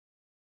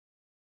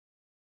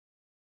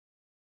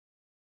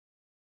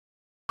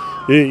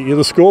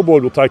the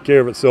scoreboard will take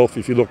care of itself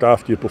if you look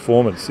after your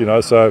performance, you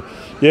know. So,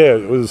 yeah,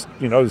 it was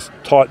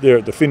tight there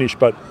at the finish,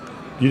 but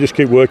you just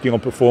keep working on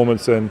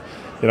performance, and,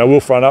 you know,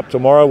 we'll front up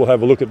tomorrow. We'll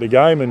have a look at the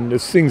game, and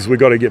there's things we've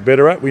got to get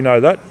better at. We know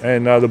that,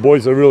 and the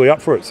boys are really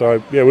up for it.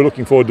 So, yeah, we're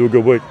looking forward to a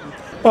good week.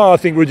 Oh, I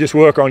think we'll just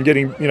work on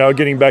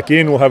getting back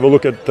in. We'll have a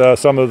look at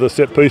some of the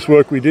set piece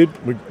work we did.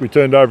 We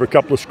turned over a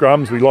couple of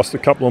scrums. We lost a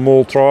couple of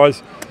maul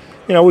tries.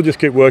 You know, we'll just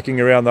keep working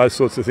around those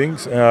sorts of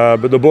things.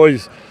 But the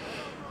boys,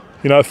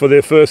 you know, for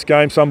their first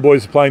game, some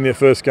boys are playing their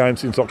first game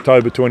since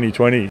October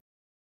 2020.